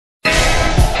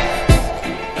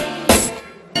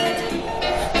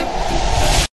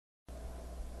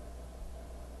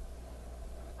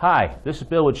Hi, this is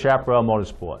Bill with Chaparral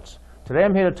Motorsports. Today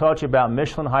I'm here to talk to you about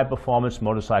Michelin high-performance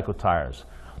motorcycle tires.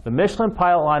 The Michelin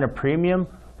Pilot line of premium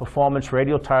performance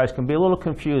radial tires can be a little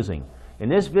confusing. In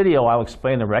this video, I'll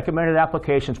explain the recommended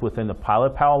applications within the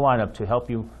Pilot Power lineup to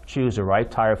help you choose the right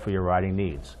tire for your riding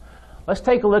needs. Let's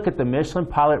take a look at the Michelin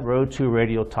Pilot Road 2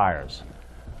 radial tires.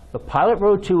 The Pilot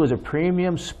Road 2 is a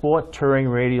premium sport touring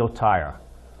radial tire.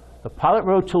 The Pilot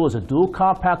Road 2 is a dual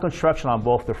compound construction on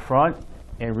both the front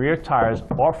and rear tires,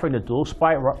 offering the dual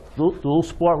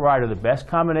sport rider the best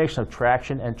combination of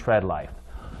traction and tread life.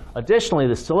 Additionally,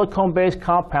 the silicone-based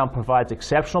compound provides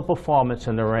exceptional performance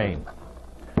in the rain.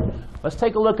 Let's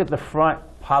take a look at the front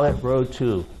Pilot Road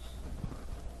 2.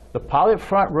 The Pilot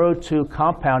Front Road 2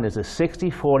 compound is a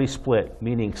 60-40 split,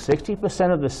 meaning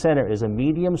 60% of the center is a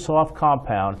medium soft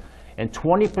compound and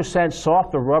 20%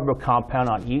 softer rubber compound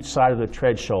on each side of the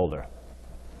tread shoulder.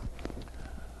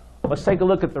 Let's take a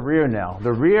look at the rear now.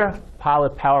 The rear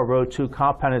Pilot Power Road 2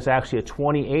 compound is actually a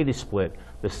 20-80 split.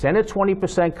 The center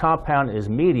 20% compound is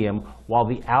medium, while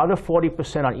the outer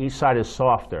 40% on each side is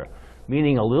softer,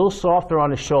 meaning a little softer on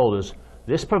the shoulders.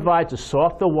 This provides a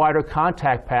softer, wider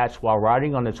contact patch while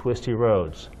riding on the twisty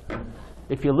roads.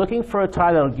 If you're looking for a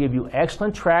tire that will give you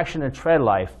excellent traction and tread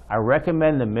life, I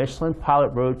recommend the Michelin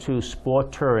Pilot Road 2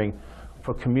 Sport Touring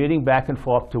for commuting back and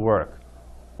forth to work,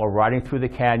 or riding through the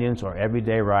canyons, or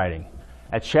everyday riding.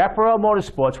 At Chaparral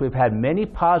Motorsports, we've had many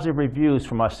positive reviews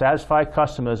from our satisfied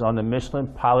customers on the Michelin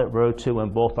Pilot Road 2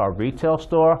 in both our retail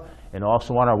store and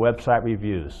also on our website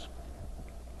reviews.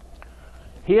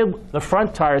 Here, the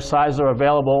front tire sizes are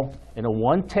available in a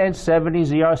 110/70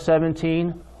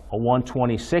 ZR17, a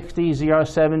 120/60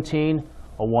 ZR17,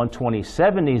 a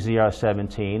 120/70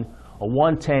 ZR17, a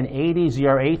 110/80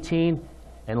 ZR18,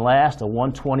 and last, a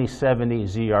 120/70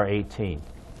 ZR18.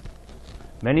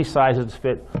 Many sizes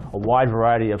fit a wide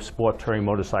variety of sport touring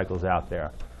motorcycles out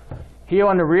there. Here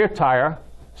on the rear tire,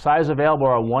 sizes available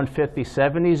are a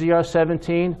 150/70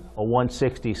 ZR17, a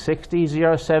 160/60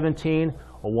 ZR17,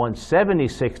 a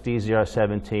 170/60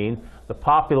 ZR17, the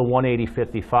popular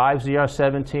 180/55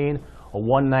 ZR17, a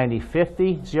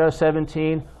 190/50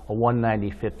 ZR17, a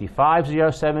 190/55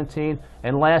 ZR17,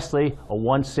 and lastly, a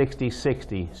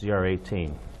 160/60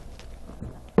 ZR18.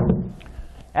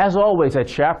 As always, at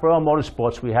Chaparral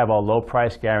Motorsports, we have our low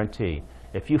price guarantee.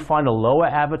 If you find a lower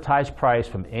advertised price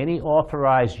from any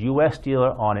authorized U.S.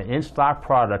 dealer on an in-stock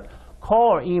product,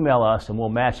 call or email us and we'll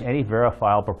match any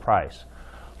verifiable price.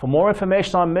 For more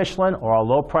information on Michelin or our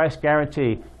low price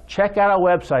guarantee, check out our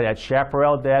website at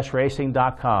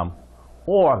chaparral-racing.com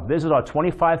or visit our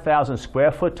 25,000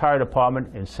 square foot tire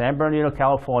department in San Bernardino,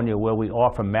 California, where we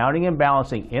offer mounting and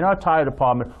balancing in our tire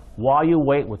department while you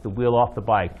wait with the wheel off the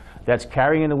bike. That's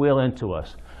carrying the wheel into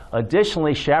us.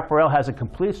 Additionally, Chaparral has a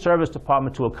complete service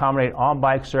department to accommodate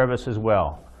on-bike service as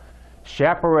well.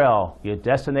 Chaparral, your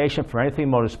destination for anything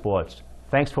motorsports.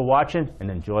 Thanks for watching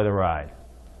and enjoy the ride.